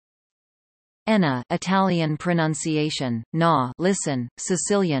Enna, Italian pronunciation, na, listen,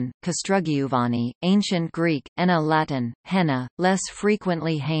 Sicilian, Castrugiuvani, Ancient Greek, Enna, Latin, Henna, less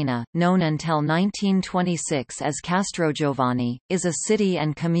frequently Henna, known until 1926 as Castrogiovanni, is a city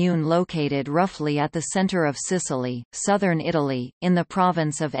and commune located roughly at the center of Sicily, southern Italy, in the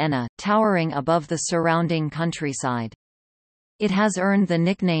province of Enna, towering above the surrounding countryside. It has earned the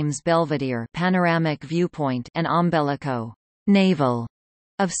nicknames Belvedere, panoramic viewpoint, and Ombelico, navel,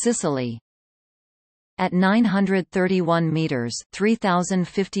 of Sicily. At 931 meters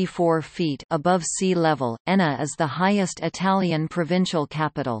 (3,054 feet) above sea level, Enna is the highest Italian provincial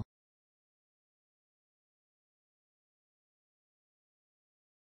capital.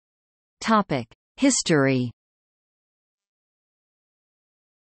 Topic: History.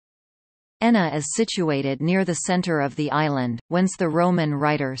 Enna is situated near the center of the island, whence the Roman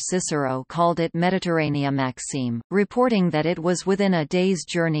writer Cicero called it Mediterranea Maxime, reporting that it was within a day's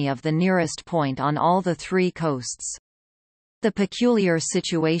journey of the nearest point on all the three coasts. The peculiar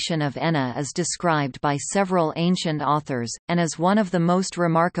situation of Enna is described by several ancient authors, and is one of the most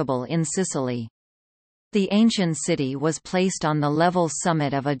remarkable in Sicily. The ancient city was placed on the level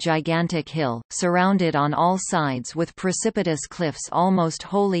summit of a gigantic hill, surrounded on all sides with precipitous cliffs almost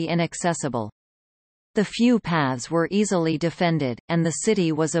wholly inaccessible. The few paths were easily defended, and the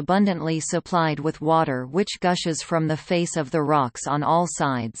city was abundantly supplied with water which gushes from the face of the rocks on all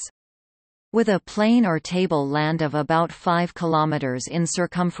sides. With a plain or table land of about 5 kilometers in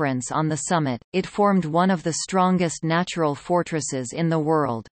circumference on the summit, it formed one of the strongest natural fortresses in the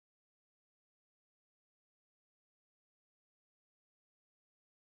world.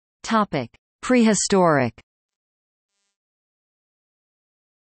 Prehistoric.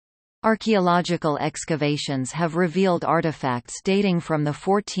 Archaeological excavations have revealed artifacts dating from the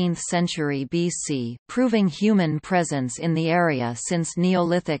 14th century BC, proving human presence in the area since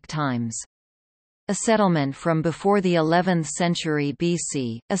Neolithic times. A settlement from before the 11th century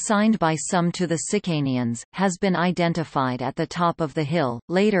BC, assigned by some to the Sicanians, has been identified at the top of the hill.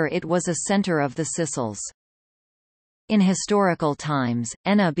 Later it was a center of the Sicels. In historical times,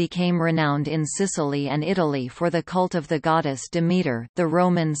 Enna became renowned in Sicily and Italy for the cult of the goddess Demeter, the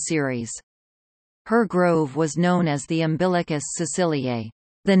Roman Ceres. Her grove was known as the Umbilicus Siciliae,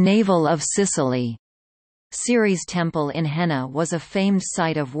 the navel of Sicily. Ceres' temple in Henna was a famed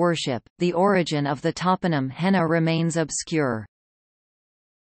site of worship. The origin of the toponym Henna remains obscure.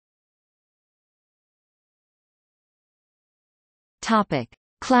 Topic: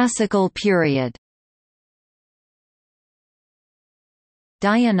 Classical period.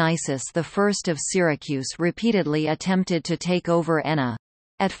 Dionysius I of Syracuse repeatedly attempted to take over Enna.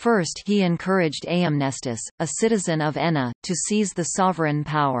 At first he encouraged Aemnestus, a citizen of Enna, to seize the sovereign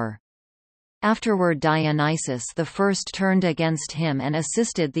power. Afterward Dionysius I turned against him and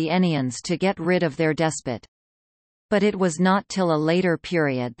assisted the Ennians to get rid of their despot. But it was not till a later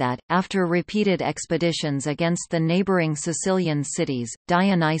period that, after repeated expeditions against the neighboring Sicilian cities,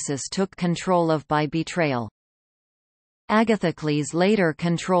 Dionysius took control of by betrayal. Agathocles later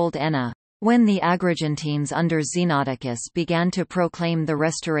controlled Enna. When the Agrigentines under Xenodicus began to proclaim the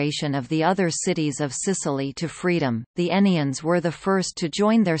restoration of the other cities of Sicily to freedom, the Ennians were the first to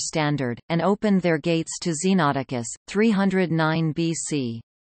join their standard, and opened their gates to Xenodicus, 309 BC.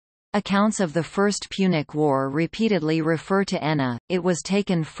 Accounts of the First Punic War repeatedly refer to Enna. It was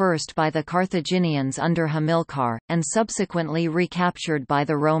taken first by the Carthaginians under Hamilcar, and subsequently recaptured by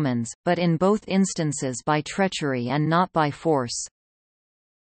the Romans, but in both instances by treachery and not by force.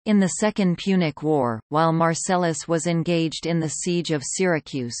 In the Second Punic War, while Marcellus was engaged in the siege of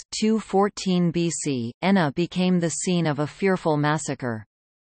Syracuse 214 BC, Enna became the scene of a fearful massacre.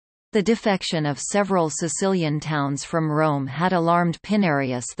 The defection of several Sicilian towns from Rome had alarmed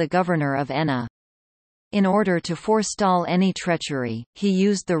Pinarius, the governor of Enna. In order to forestall any treachery, he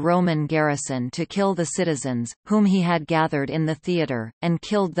used the Roman garrison to kill the citizens, whom he had gathered in the theatre, and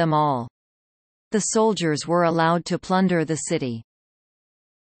killed them all. The soldiers were allowed to plunder the city.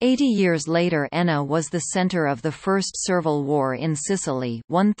 80 years later Enna was the center of the First Servile War in Sicily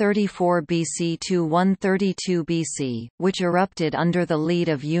 134 BC to 132 BC, which erupted under the lead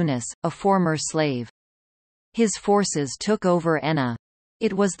of Eunice, a former slave. His forces took over Enna.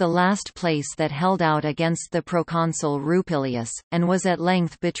 It was the last place that held out against the proconsul Rupilius, and was at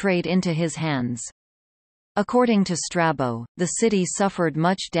length betrayed into his hands. According to Strabo, the city suffered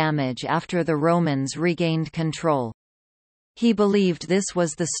much damage after the Romans regained control. He believed this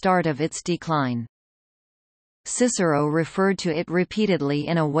was the start of its decline. Cicero referred to it repeatedly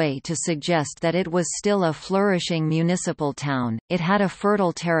in a way to suggest that it was still a flourishing municipal town. It had a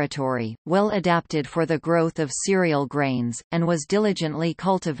fertile territory, well adapted for the growth of cereal grains, and was diligently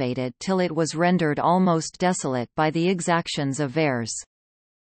cultivated till it was rendered almost desolate by the exactions of Verres.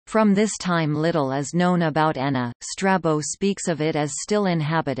 From this time little is known about Enna. Strabo speaks of it as still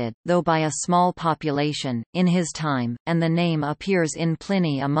inhabited, though by a small population, in his time, and the name appears in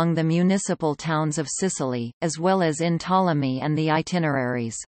Pliny among the municipal towns of Sicily, as well as in Ptolemy and the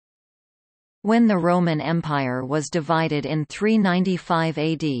itineraries. When the Roman Empire was divided in 395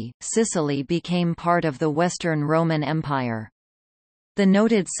 AD, Sicily became part of the Western Roman Empire. The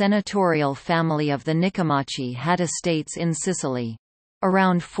noted senatorial family of the Nicomachi had estates in Sicily.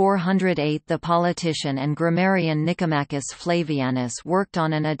 Around 408 the politician and grammarian Nicomachus Flavianus worked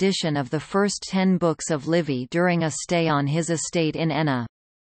on an edition of the first 10 books of Livy during a stay on his estate in Enna.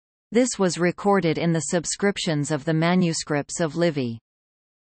 This was recorded in the subscriptions of the manuscripts of Livy.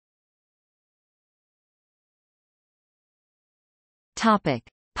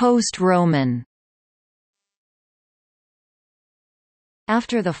 Post-Roman.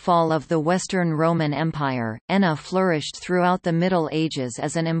 After the fall of the Western Roman Empire, Enna flourished throughout the Middle Ages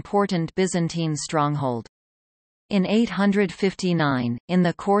as an important Byzantine stronghold. In 859, in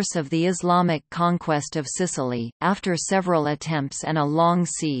the course of the Islamic conquest of Sicily, after several attempts and a long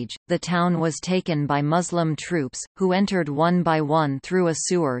siege, the town was taken by Muslim troops, who entered one by one through a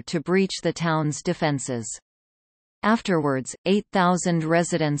sewer to breach the town's defences. Afterwards, 8,000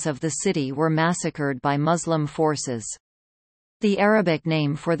 residents of the city were massacred by Muslim forces. The Arabic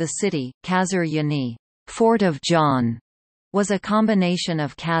name for the city, Qasr Yani, Fort of John, was a combination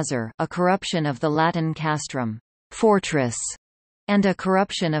of Qasr, a corruption of the Latin castrum, fortress, and a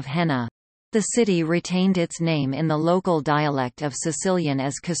corruption of Henna. The city retained its name in the local dialect of Sicilian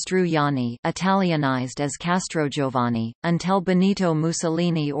as Castruiani, Italianized as Castrogiovanni, until Benito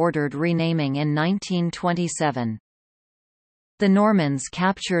Mussolini ordered renaming in 1927. The Normans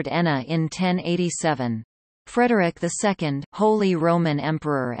captured Enna in 1087. Frederick II, Holy Roman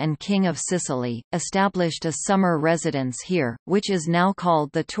Emperor and King of Sicily, established a summer residence here, which is now called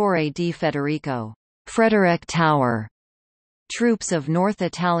the Torre di Federico, Frederick Tower. Troops of North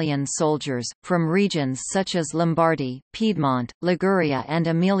Italian soldiers, from regions such as Lombardy, Piedmont, Liguria and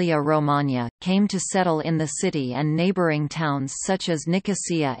Emilia-Romagna, came to settle in the city and neighboring towns such as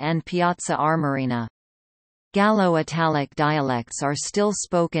Nicosia and Piazza Armerina. Gallo-Italic dialects are still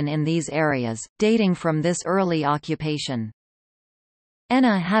spoken in these areas, dating from this early occupation.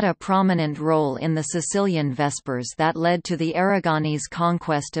 Enna had a prominent role in the Sicilian Vespers that led to the Aragonese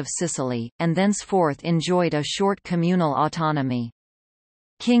conquest of Sicily, and thenceforth enjoyed a short communal autonomy.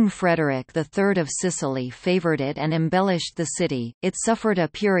 King Frederick III of Sicily favoured it and embellished the city. It suffered a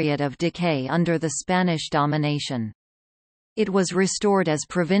period of decay under the Spanish domination. It was restored as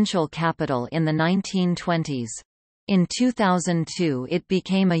provincial capital in the 1920s. In 2002 it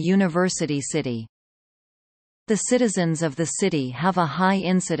became a university city. The citizens of the city have a high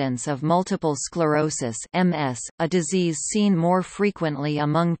incidence of multiple sclerosis (MS), a disease seen more frequently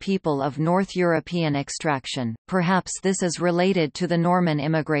among people of North European extraction. Perhaps this is related to the Norman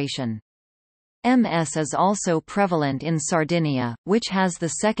immigration. MS is also prevalent in Sardinia, which has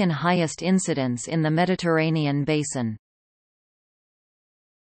the second highest incidence in the Mediterranean basin.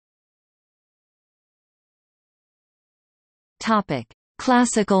 Topic: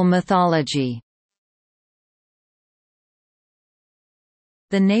 Classical mythology.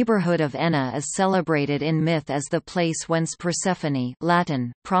 The neighborhood of Enna is celebrated in myth as the place whence Persephone,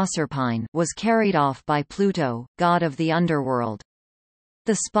 Latin, Proserpine, was carried off by Pluto, god of the underworld.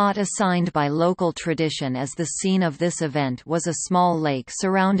 The spot assigned by local tradition as the scene of this event was a small lake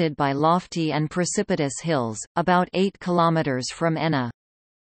surrounded by lofty and precipitous hills, about 8 kilometers from Enna.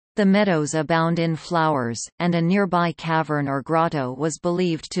 The meadows abound in flowers, and a nearby cavern or grotto was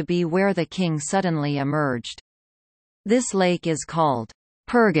believed to be where the king suddenly emerged. This lake is called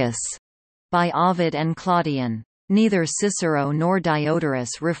Pergus by Ovid and Claudian. Neither Cicero nor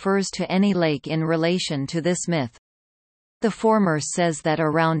Diodorus refers to any lake in relation to this myth. The former says that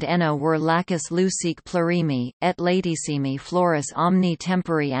around Enna were lacus lucique plurimi, et latissimi floris omni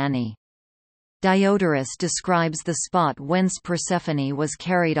tempori anni. Diodorus describes the spot whence Persephone was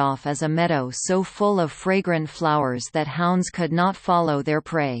carried off as a meadow so full of fragrant flowers that hounds could not follow their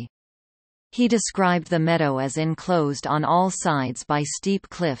prey. He described the meadow as enclosed on all sides by steep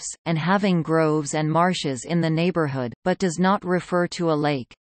cliffs, and having groves and marshes in the neighborhood, but does not refer to a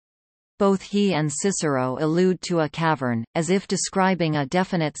lake. Both he and Cicero allude to a cavern, as if describing a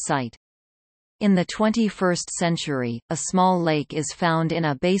definite site. In the 21st century, a small lake is found in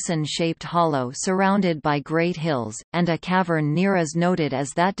a basin-shaped hollow surrounded by great hills, and a cavern near is noted as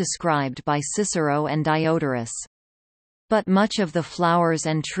that described by Cicero and Diodorus. But much of the flowers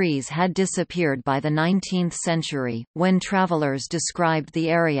and trees had disappeared by the 19th century, when travelers described the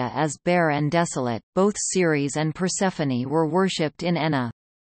area as bare and desolate. Both Ceres and Persephone were worshipped in Enna.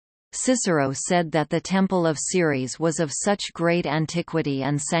 Cicero said that the temple of Ceres was of such great antiquity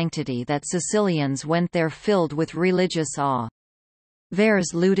and sanctity that Sicilians went there filled with religious awe.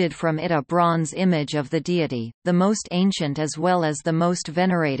 Verres looted from it a bronze image of the deity, the most ancient as well as the most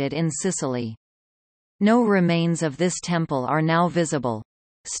venerated in Sicily. No remains of this temple are now visible.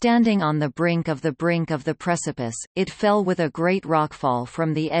 Standing on the brink of the precipice, it fell with a great rockfall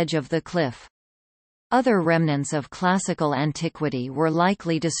from the edge of the cliff. Other remnants of classical antiquity were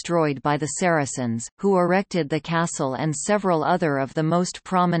likely destroyed by the Saracens, who erected the castle and several other of the most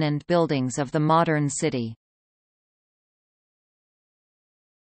prominent buildings of the modern city.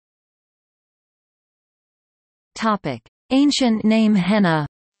 Ancient name Henna.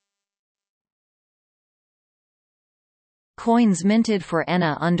 Coins minted for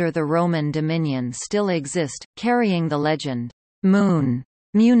Enna under the Roman dominion still exist, carrying the legend, Moon,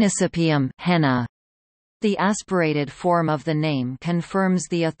 Municipium, Henna. The aspirated form of the name confirms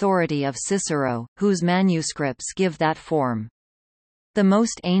the authority of Cicero, whose manuscripts give that form. The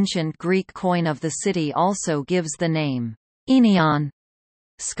most ancient Greek coin of the city also gives the name, Ennion.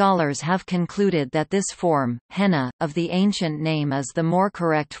 Scholars have concluded that this form, Henna, of the ancient name is the more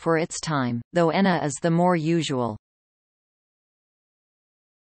correct for its time, though Enna is the more usual.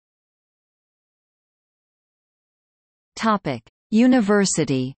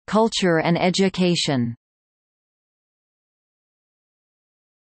 University, culture and education.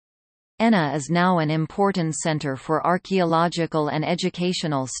 Enna is now an important center for archaeological and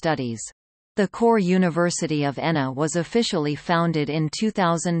educational studies. The core University of Enna was officially founded in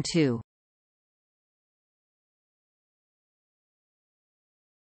 2002.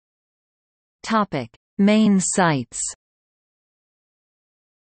 Main sites.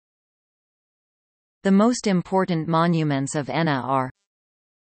 The most important monuments of Enna are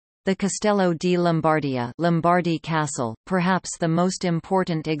the Castello di Lombardia, Lombardy Castle, perhaps the most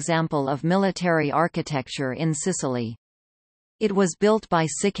important example of military architecture in Sicily. It was built by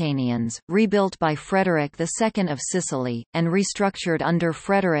Sicanians, rebuilt by Frederick II of Sicily, and restructured under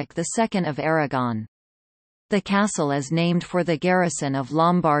Frederick II of Aragon. The castle is named for the garrison of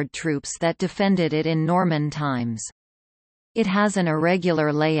Lombard troops that defended it in Norman times. It has an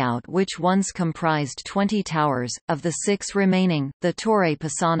irregular layout which once comprised 20 towers. Of the 6 remaining, the Torre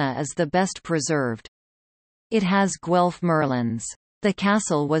Pisana is the best preserved. It has Guelph merlins. The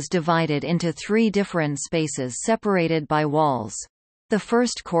castle was divided into 3 different spaces separated by walls. The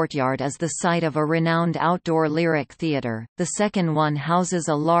first courtyard is the site of a renowned outdoor lyric theatre, the second one houses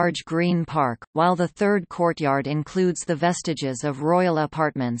a large green park, while the third courtyard includes the vestiges of royal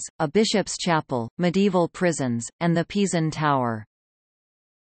apartments, a bishop's chapel, medieval prisons, and the Pisan Tower.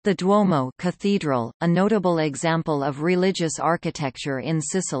 The Duomo cathedral, a notable example of religious architecture in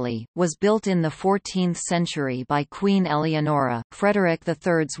Sicily, was built in the 14th century by Queen Eleonora, Frederick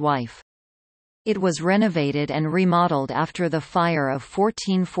III's wife. It was renovated and remodeled after the fire of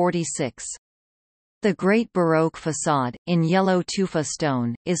 1446. The Great Baroque façade, in yellow tufa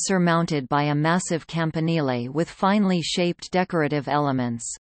stone, is surmounted by a massive campanile with finely shaped decorative elements.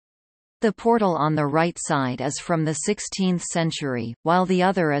 The portal on the right side is from the 16th century, while the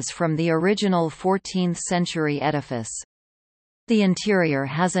other is from the original 14th century edifice. The interior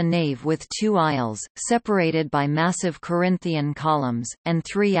has a nave with 2 aisles, separated by massive Corinthian columns, and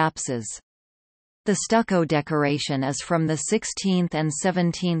 3 apses. The stucco decoration is from the 16th and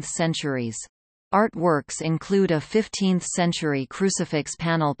 17th centuries. Artworks include a 15th-century crucifix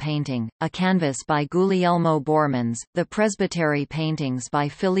panel painting, a canvas by Guglielmo Bormans, the presbytery paintings by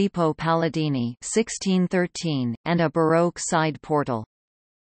Filippo Palladini (1613), and a Baroque side portal.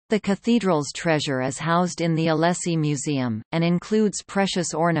 The cathedral's treasure is housed in the Alessi Museum, and includes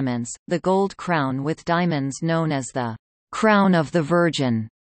precious ornaments, the gold crown with diamonds known as the Crown of the Virgin,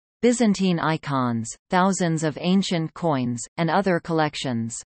 Byzantine icons, thousands of ancient coins, and other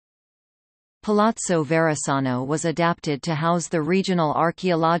collections. Palazzo Verrazzano was adapted to house the Regional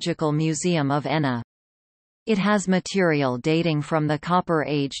Archaeological Museum of Enna. It has material dating from the Copper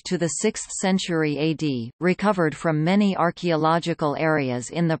Age to the 6th century AD, recovered from many archaeological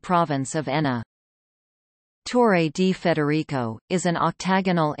areas in the province of Enna. Torre di Federico, is an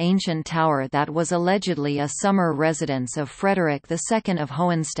octagonal ancient tower that was allegedly a summer residence of Frederick II of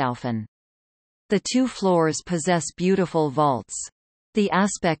Hohenstaufen. The 2 floors possess beautiful vaults. The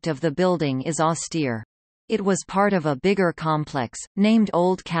aspect of the building is austere. It was part of a bigger complex, named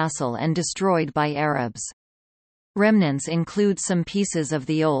Old Castle, and destroyed by Arabs. Remnants include some pieces of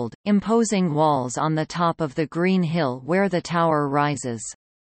the old, imposing walls on the top of the green hill where the tower rises.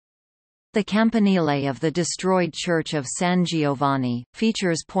 The campanile of the destroyed Church of San Giovanni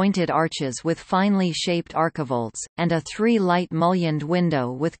features pointed arches with finely shaped archivolts, and a three-light mullioned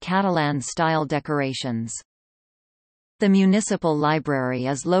window with Catalan-style decorations. The municipal library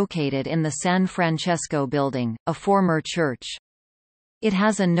is located in the San Francesco building, a former church. It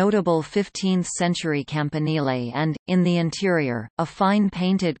has a notable 15th-century campanile and, in the interior, a fine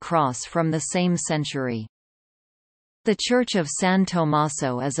painted cross from the same century. The Church of San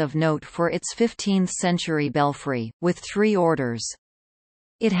Tommaso is of note for its 15th-century belfry, with 3 orders.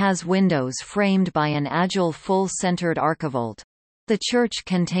 It has windows framed by an agile full-centered archivolt. The church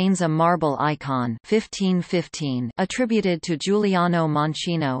contains a marble icon 1515 attributed to Giuliano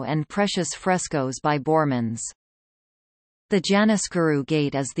Mancino and precious frescoes by Bormans. The Janiscaru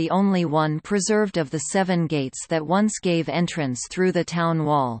Gate is the only one preserved of the 7 gates that once gave entrance through the town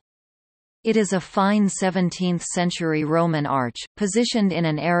wall. It is a fine 17th-century Roman arch, positioned in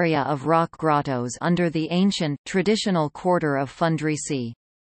an area of rock grottos under the ancient, traditional quarter of Fundrisi.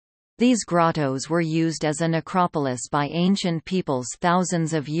 These grottos were used as a necropolis by ancient peoples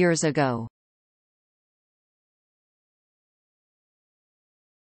thousands of years ago.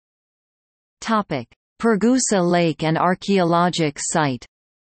 Pergusa Lake and archaeologic site.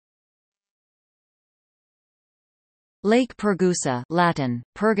 Lake Pergusa Latin,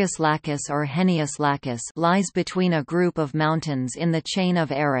 Pergus Lacus or Hennius Lacus lies between a group of mountains in the chain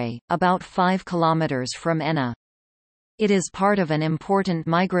of Array, about 5 km from Enna. It is part of an important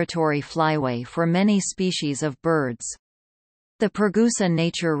migratory flyway for many species of birds. The Pergusa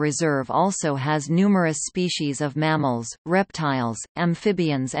Nature Reserve also has numerous species of mammals, reptiles,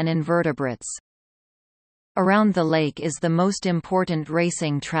 amphibians and invertebrates. Around the lake is the most important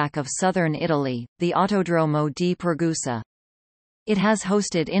racing track of southern Italy, the Autodromo di Pergusa. It has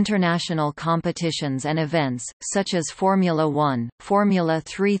hosted international competitions and events, such as Formula 1, Formula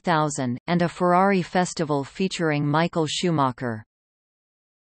 3000, and a Ferrari festival featuring Michael Schumacher.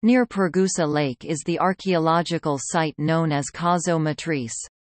 Near Pergusa Lake is the archaeological site known as Caso Matrice.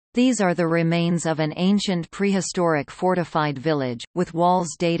 These are the remains of an ancient prehistoric fortified village, with walls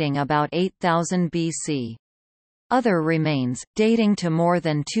dating about 8000 BC. Other remains, dating to more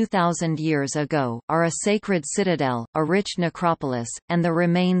than 2,000 years ago, are a sacred citadel, a rich necropolis, and the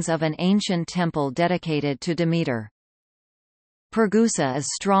remains of an ancient temple dedicated to Demeter. Pergusa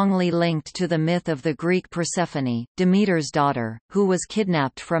is strongly linked to the myth of the Greek Persephone, Demeter's daughter, who was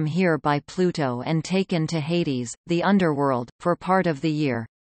kidnapped from here by Pluto and taken to Hades, the underworld, for part of the year.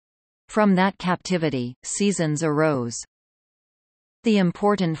 From that captivity, seasons arose. The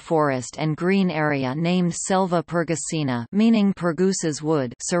important forest and green area named Selva Pergusina, meaning Pergusa's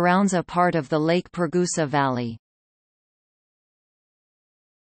wood, surrounds a part of the Lake Pergusa Valley.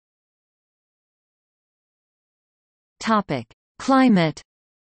 Topic: Climate.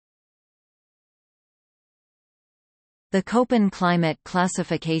 The Köppen climate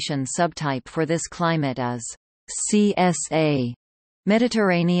classification subtype for this climate is CSA,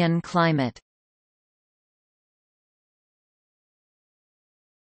 Mediterranean climate.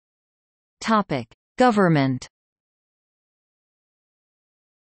 Topic: Government.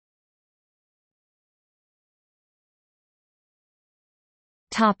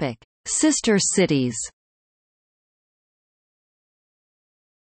 Topic: Sister cities.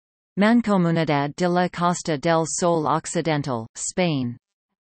 Mancomunidad de la Costa del Sol Occidental, Spain.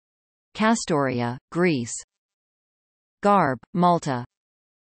 Castoria, Greece. Garb, Malta.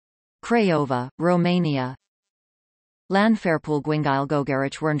 Craiova, Romania.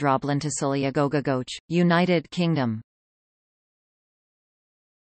 Lanferpulguingilgogarich Werndrablantisiliogogogoch, United Kingdom.